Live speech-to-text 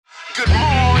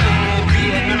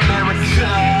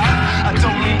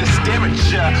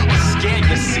hurt ya or scare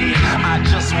you, see. I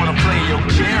just wanna play your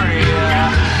carrier.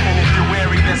 And if you're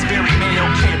wary, that's very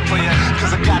A-OK, player.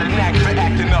 Cause I got a knack for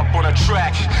acting up on a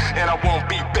track, and I won't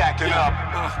be backing up.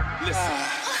 Listen.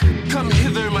 Come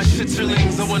hither, my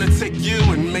chitterlings. I wanna take you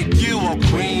and make you all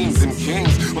queens and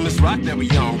kings. On this rock that we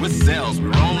on with cells, we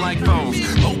roam like phones.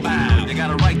 Mobile, they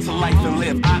got a right to life and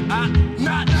live.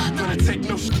 Not gonna take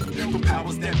no shit from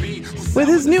powers that be. With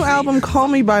his new album, Call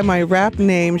Me By My Rap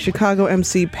Name, Chicago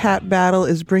MC Pat Battle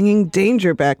is bringing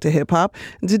danger back to hip-hop.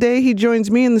 Today, he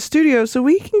joins me in the studio so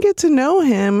we can get to know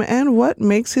him and what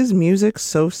makes his music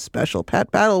so special. Pat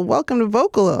Battle, welcome to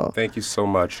Vocalo. Thank you so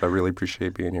much. I really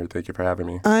appreciate being here. Thank you for having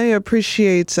me. I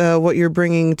appreciate what you're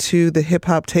bringing to the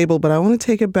hip-hop table, but I want to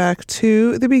take it back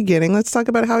to the beginning. Let's talk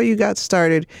about how you got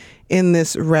started in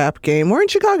this rap game. Where in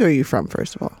Chicago are you from,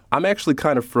 first of all? I'm actually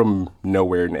kind of from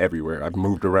nowhere and everywhere. I've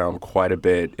moved around quite a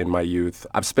bit in my youth.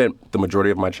 I've spent the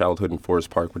majority of my childhood in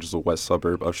Forest Park, which is a west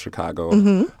suburb of Chicago.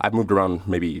 Mm-hmm. I've moved around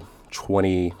maybe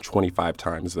 25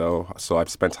 times, though. So I've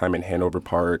spent time in Hanover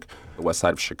Park, the west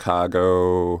side of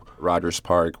Chicago, Rogers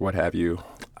Park, what have you.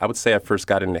 I would say I first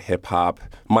got into hip-hop.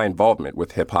 My involvement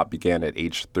with hip-hop began at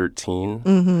age 13.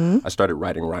 Mm-hmm. I started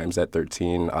writing rhymes at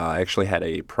 13. I actually had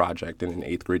a project in an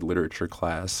 8th grade literature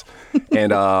class,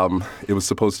 and it was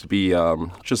supposed to be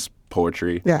just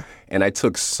poetry. Yeah. And I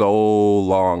took so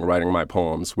long writing my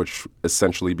poems, which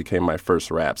essentially became my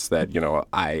first raps, that,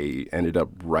 I ended up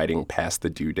writing past the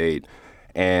due date.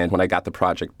 And when I got the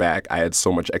project back, I had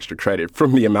so much extra credit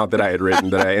from the amount that I had written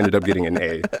that I ended up getting an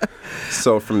A.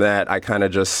 So from that, I kind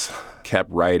of just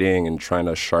kept writing and trying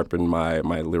to sharpen my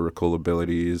lyrical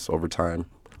abilities over time.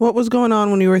 What was going on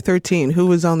when you were 13? Who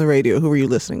was on the radio? Who were you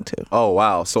listening to? Oh,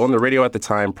 wow. So on the radio at the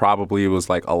time, probably it was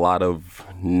like a lot of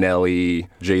Nelly,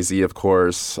 Jay-Z, of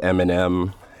course,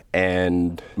 Eminem.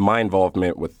 And my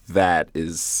involvement with that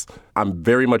is I'm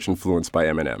very much influenced by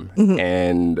Eminem. Mm-hmm.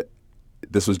 And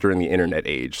this was during the internet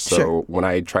age. So sure. When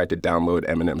I tried to download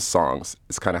Eminem's songs,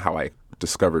 it's kind of how I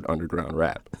discovered underground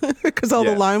rap. Because all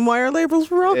the LimeWire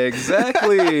labels were up?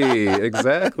 Exactly.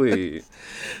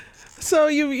 So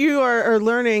you are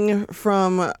learning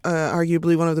from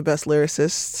arguably one of the best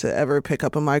lyricists to ever pick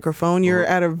up a microphone. You're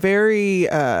at a very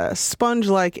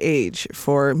sponge-like age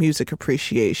for music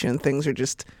appreciation. Things are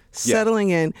just settling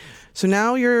in. So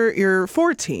now you're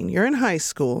 14. You're in high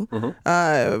school.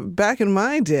 Mm-hmm. Back in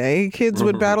my day, kids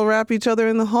would battle rap each other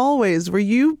in the hallways. Were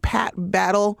you Pat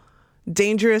Battle,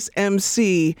 Dangerous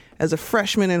MC as a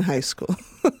freshman in high school?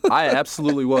 I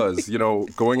absolutely was.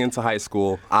 Going into high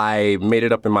school, I made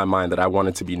it up in my mind that I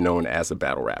wanted to be known as a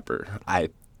battle rapper. I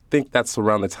think that's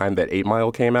around the time that 8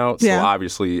 Mile came out. Yeah. So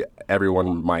obviously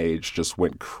everyone my age just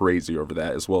went crazy over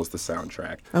that, as well as the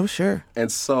soundtrack. Oh, sure.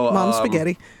 And so Mom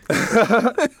Spaghetti.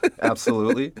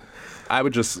 Absolutely. I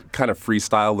would just kind of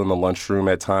freestyle in the lunchroom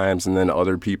at times, and then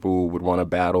other people would want to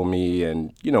battle me.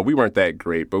 And, we weren't that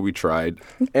great, but we tried.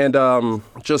 And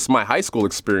just my high school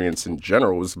experience in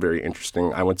general was very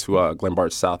interesting. I went to Glen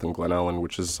Bart South in Glen Ellen,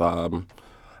 which is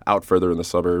out further in the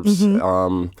suburbs.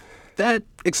 Mm-hmm. That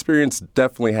experience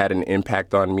definitely had an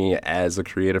impact on me as a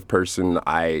creative person.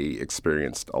 I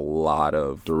experienced a lot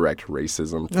of direct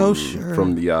racism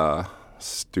from the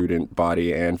student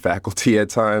body and faculty at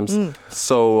times.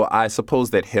 So I suppose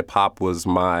that hip-hop was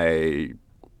my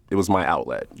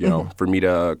outlet, for me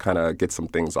to kind of get some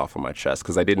things off of my chest,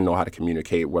 because I didn't know how to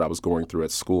communicate what I was going through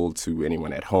at school to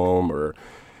anyone at home or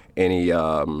any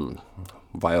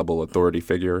viable authority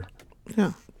figure.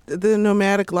 Yeah. The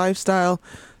nomadic lifestyle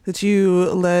that you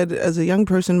led as a young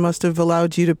person must have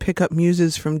allowed you to pick up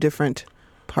muses from different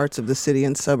parts of the city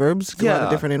and suburbs, a lot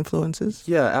of different influences.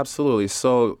 Yeah, absolutely.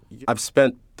 So I've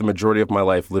spent the majority of my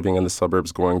life living in the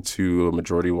suburbs, going to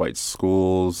majority white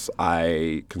schools.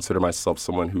 I consider myself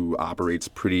someone who operates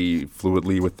pretty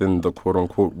fluidly within the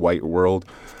quote-unquote white world.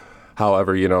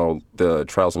 However, the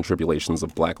trials and tribulations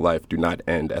of Black life do not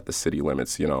end at the city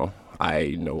limits,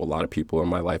 I know a lot of people in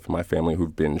my life and my family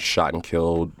who've been shot and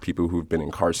killed, people who've been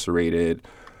incarcerated.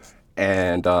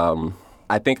 And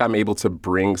I think I'm able to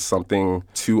bring something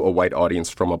to a white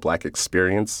audience from a Black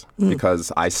experience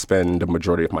because I spend a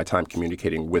majority of my time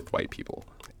communicating with white people.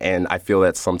 And I feel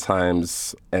that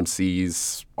sometimes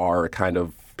MCs are kind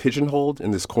of pigeonholed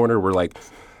in this corner where,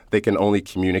 they can only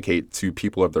communicate to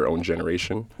people of their own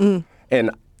generation. And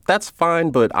that's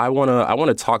fine, but I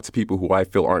wanna talk to people who I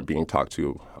feel aren't being talked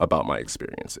to about my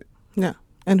experience. Yeah.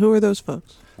 And who are those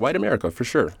folks? White America, for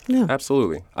sure. Yeah.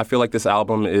 Absolutely. I feel like this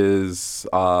album is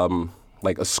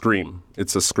like a scream.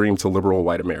 It's a scream to liberal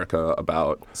white America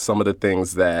about some of the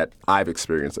things that I've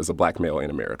experienced as a Black male in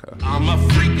America. I'm a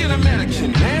freaking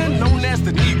American man, known as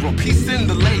the Negro. Peace in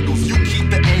the Lagos, you keep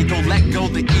the ego, let ego,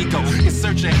 the ego.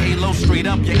 Insert your halo straight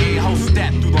up your a-hole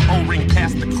stat through the O-ring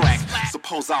past the crack.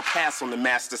 Suppose I'll pass on the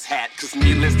master's hat, cause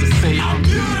needless to say, I'm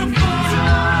beautiful.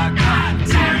 God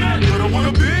damn it. But I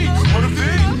wanna be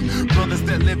brothers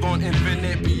that live on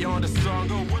infinite beyond the song.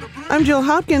 I'm Jill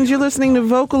Hopkins. You're listening to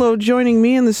Vocalo. Joining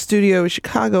me in the studio is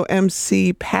Chicago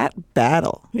MC Pat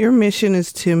Battle. Your mission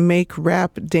is to make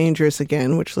rap dangerous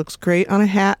again, which looks great on a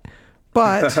hat.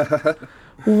 But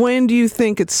when do you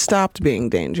think it stopped being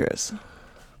dangerous?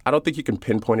 I don't think you can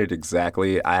pinpoint it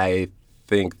exactly. I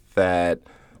think that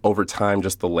over time,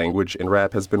 just the language in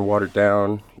rap has been watered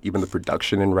down. Even the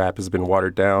production in rap has been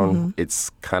watered down. Mm-hmm. It's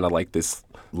kind of like this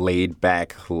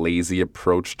laid-back, lazy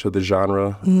approach to the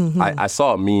genre. Mm-hmm. I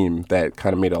saw a meme that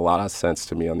kind of made a lot of sense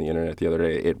to me on the internet the other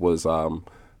day. It was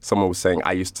someone was saying,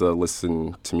 I used to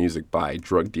listen to music by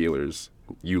drug dealers.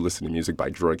 You listen to music by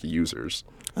drug users.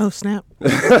 Oh, snap.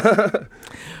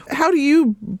 How do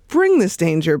you bring this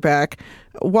danger back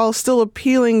while still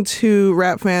appealing to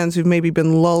rap fans who've maybe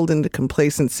been lulled into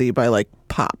complacency by, like,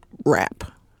 pop rap?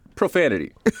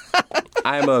 Profanity.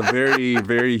 I'm a very,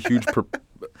 very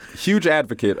huge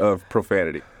advocate of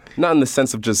profanity. Not in the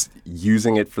sense of just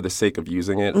using it for the sake of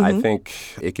using it. Mm-hmm. I think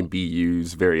it can be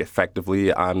used very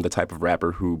effectively. I'm the type of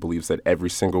rapper who believes that every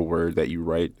single word that you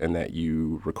write and that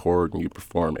you record and you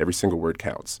perform, every single word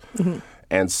counts. Mm-hmm.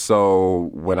 And so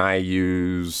when I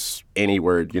use any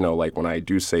word, like when I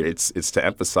do say it's to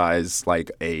emphasize like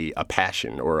a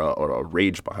passion or a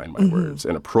rage behind my mm-hmm. words,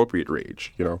 an appropriate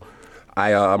rage,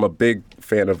 I'm a big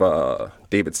fan of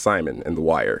David Simon in The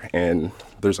Wire, and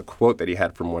there's a quote that he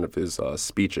had from one of his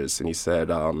speeches, and he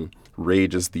said,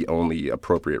 rage is the only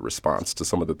appropriate response to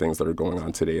some of the things that are going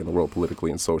on today in the world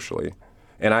politically and socially.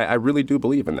 And I really do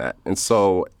believe in that. And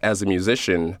so as a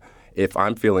musician, if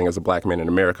I'm feeling as a black man in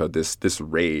America this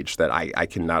rage that I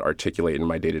cannot articulate in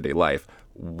my day-to-day life,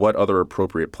 what other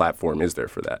appropriate platform is there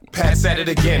for that? Pat's at it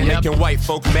again, making white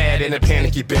folk mad in a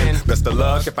panicky bin. Best of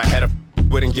luck if I had a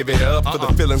wouldn't give it up for the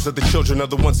feelings of the children of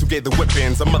the ones who gave the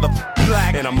whippings. I'm mother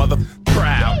black and I'm mother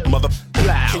proud, mother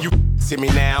black. Can you see me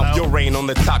now? Your reign on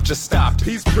the top just stopped.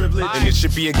 He's privileged, and it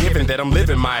should be a given that I'm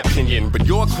living my opinion. But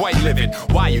you're quite livid.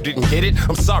 Why you didn't get it?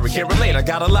 I'm sorry, can't relate. I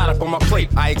got a lot up on my plate.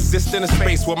 I exist in a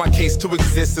space where my case to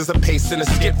exist is a pace and a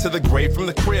skip to the grave from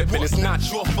the crib. And it's not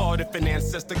your fault if an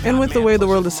ancestor. And with the way the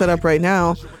world is set up right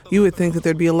now, you would think that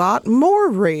there'd be a lot more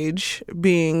rage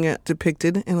being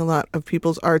depicted in a lot of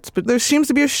people's arts. But there seems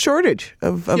to be a shortage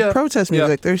of protest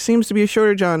music. Yeah. There seems to be a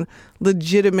shortage on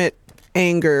legitimate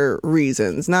anger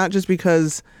reasons, not just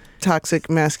because toxic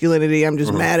masculinity, I'm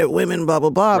just mad at women, blah, blah,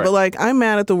 blah. Right. But like, I'm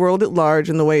mad at the world at large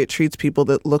and the way it treats people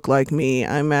that look like me.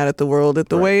 I'm mad at the world at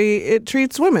the way it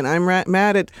treats women. I'm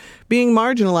mad at being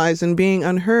marginalized and being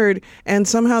unheard. And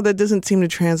somehow that doesn't seem to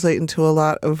translate into a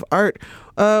lot of art.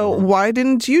 Why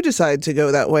didn't you decide to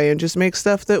go that way and just make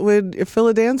stuff that would fill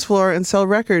a dance floor and sell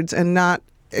records and not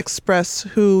express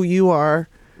who you are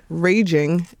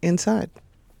raging inside?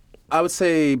 I would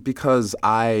say because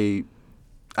I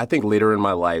think later in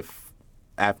my life,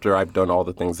 after I've done all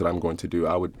the things that I'm going to do,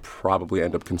 I would probably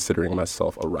end up considering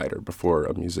myself a writer before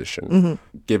a musician. Mm-hmm.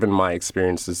 Given my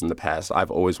experiences in the past,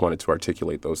 I've always wanted to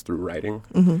articulate those through writing.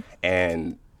 Mm-hmm.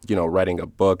 And, writing a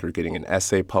book or getting an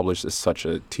essay published is such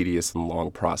a tedious and long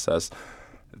process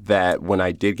that when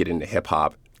I did get into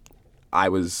hip-hop, I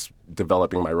was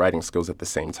developing my writing skills at the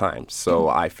same time. So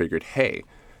I figured, hey,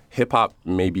 hip-hop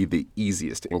may be the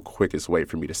easiest and quickest way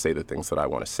for me to say the things that I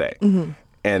want to say. Mm-hmm.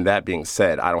 And that being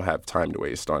said, I don't have time to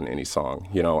waste on any song.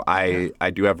 I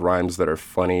do have rhymes that are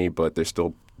funny, but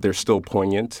they're still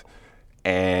poignant.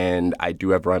 And I do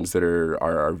have rhymes that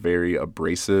are very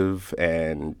abrasive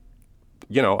and,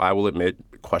 I will admit,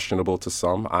 questionable to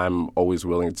some. I'm always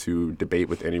willing to debate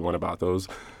with anyone about those.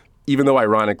 Even though,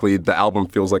 ironically, the album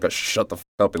feels like a shut the f***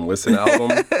 up and listen album,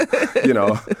 I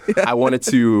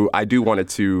do want it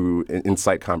to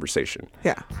incite conversation.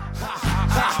 Yeah.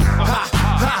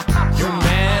 You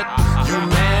mad? You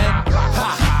mad?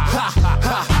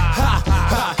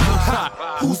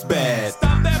 Who's bad?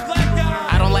 Stop that black guy.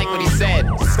 I don't like what he said.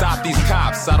 Stop these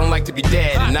cops. I don't like to be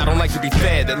dead, and I don't like to be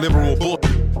fed. That liberal bull.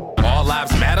 All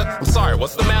lives matter? I'm sorry,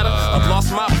 what's the matter? I've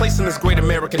lost my place in this great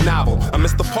American novel. I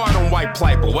missed the part on white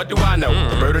plight, but what do I know?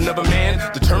 The burden of a man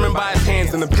determined by his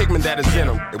hands and the pigment that is in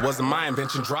him. It wasn't my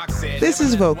invention, Drock said. This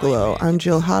is Vocalo. I'm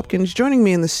Jill Hopkins. Joining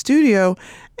me in the studio,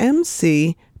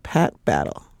 MC Pat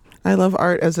Battle. I love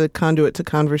art as a conduit to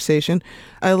conversation.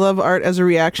 I love art as a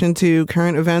reaction to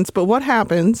current events. But what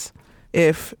happens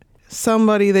if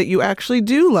somebody that you actually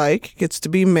do like gets to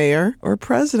be mayor or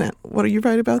president? What do you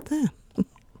write about that?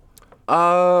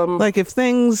 Like if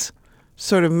things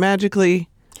sort of magically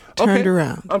turned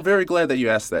around? I'm very glad that you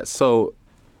asked that. So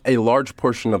a large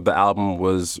portion of the album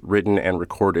was written and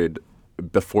recorded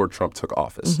before Trump took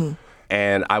office. Mm-hmm.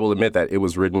 And I will admit that it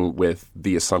was written with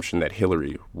the assumption that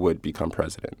Hillary would become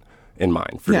president in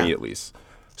mind, for me at least.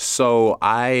 So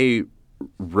I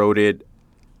wrote it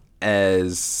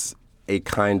as a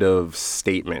kind of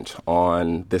statement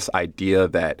on this idea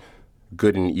that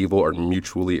good and evil are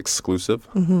mutually exclusive.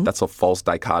 Mm-hmm. That's a false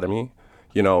dichotomy.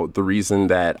 You know, the reason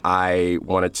that I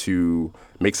wanted to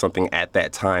make something at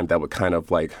that time that would kind of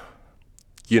like,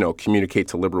 you know, communicate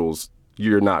to liberals,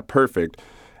 you're not perfect,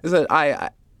 is that I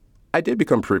did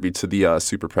become privy to the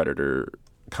super predator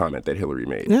comment that Hillary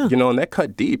made. Yeah. You know, and that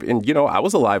cut deep. And, you know, I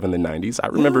was alive in the 90s. I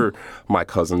remember my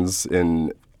cousins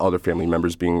and other family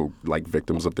members being like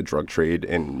victims of the drug trade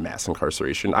and mass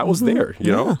incarceration. I was there,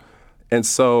 you know? And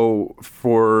so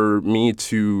for me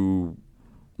to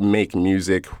make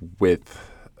music with,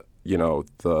 you know,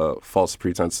 the false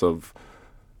pretense of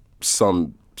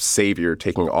some savior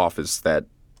taking office that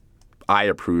I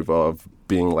approve of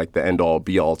being like the end-all,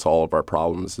 be-all to all of our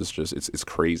problems is just, it's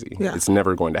crazy. Yeah. It's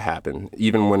never going to happen.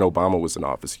 Even when Obama was in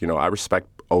office, you know, I respect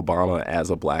Obama as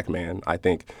a black man. I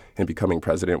think him becoming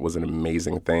president was an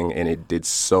amazing thing, and it did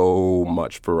so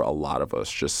much for a lot of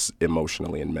us just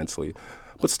emotionally and mentally.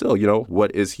 But still, you know,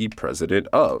 what is he president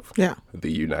of? Yeah.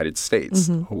 The United States.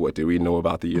 Mm-hmm. What do we know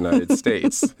about the United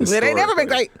States? It ain't never been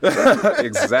great.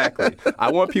 Exactly. I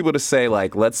want people to say,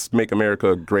 like, let's make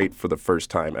America great for the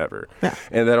first time ever. Yeah.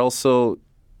 And that also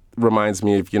reminds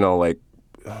me of, you know, like,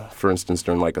 for instance,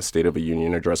 during like a State of the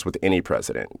Union address with any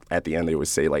president, at the end they would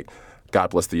say, like, God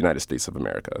bless the United States of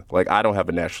America. Like, I don't have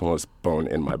a nationalist bone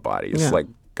in my body. It's like,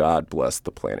 God bless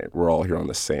the planet. We're all here on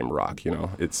the same rock, you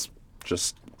know? It's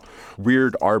just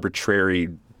weird, arbitrary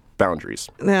boundaries.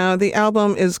 Now, the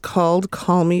album is called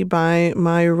Call Me By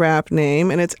My Rap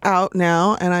Name, and it's out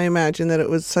now, and I imagine that it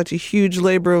was such a huge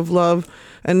labor of love,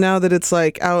 and now that it's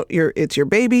like out, it's your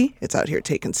baby, it's out here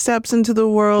taking steps into the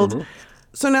world. Mm-hmm.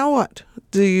 So now what?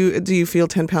 Do you feel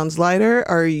 10 pounds lighter?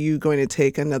 Are you going to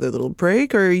take another little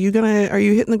break, or are you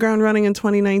hitting the ground running in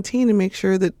 2019 and make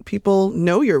sure that people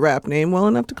know your rap name well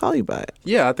enough to call you by it?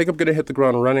 Yeah, I think I'm going to hit the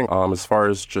ground running. As far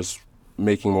as just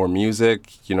making more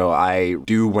music, you know, I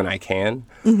do when I can.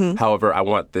 Mm-hmm. However, I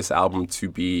want this album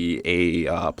to be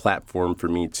a platform for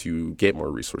me to get more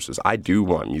resources. I do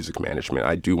want music management.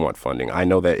 I do want funding. I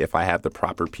know that if I have the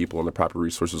proper people and the proper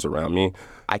resources around me,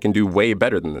 I can do way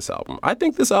better than this album. I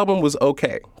think this album was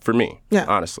okay for me,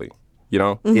 honestly. You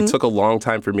know, It took a long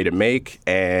time for me to make,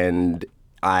 and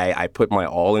I put my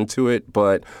all into it,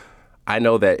 but I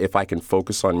know that if I can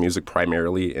focus on music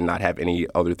primarily and not have any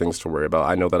other things to worry about,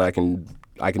 I know that I can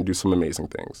do some amazing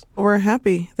things. We're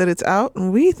happy that it's out,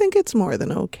 and we think it's more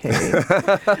than okay.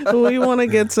 We want to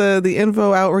get the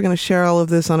info out. We're going to share all of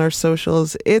this on our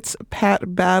socials. It's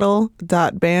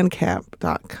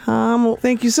patbattle.bandcamp.com.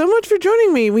 Thank you so much for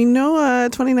joining me. We know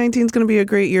 2019 is going to be a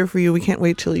great year for you. We can't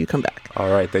wait till you come back. All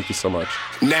right. Thank you so much.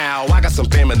 Now, I got some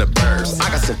fam in the birds.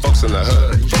 I got some folks in the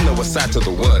hood. From the west side to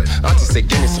the wood. Auntie said,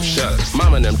 give me some shuds.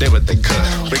 Mama and them did what they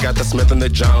could. We got the Smith and the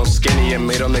Jones. Skinny and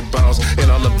made on their bones. In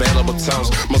all available tones.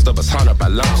 Most of us haunted by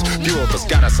loans. Few of us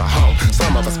got us a home.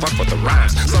 Some of us fuck with the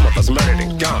rhymes. Some of us murdered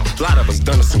and gone. A lot of us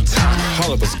done us some time.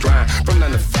 All of us grind from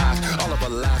 9 to 5. All of our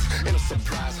lives in a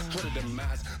surprise.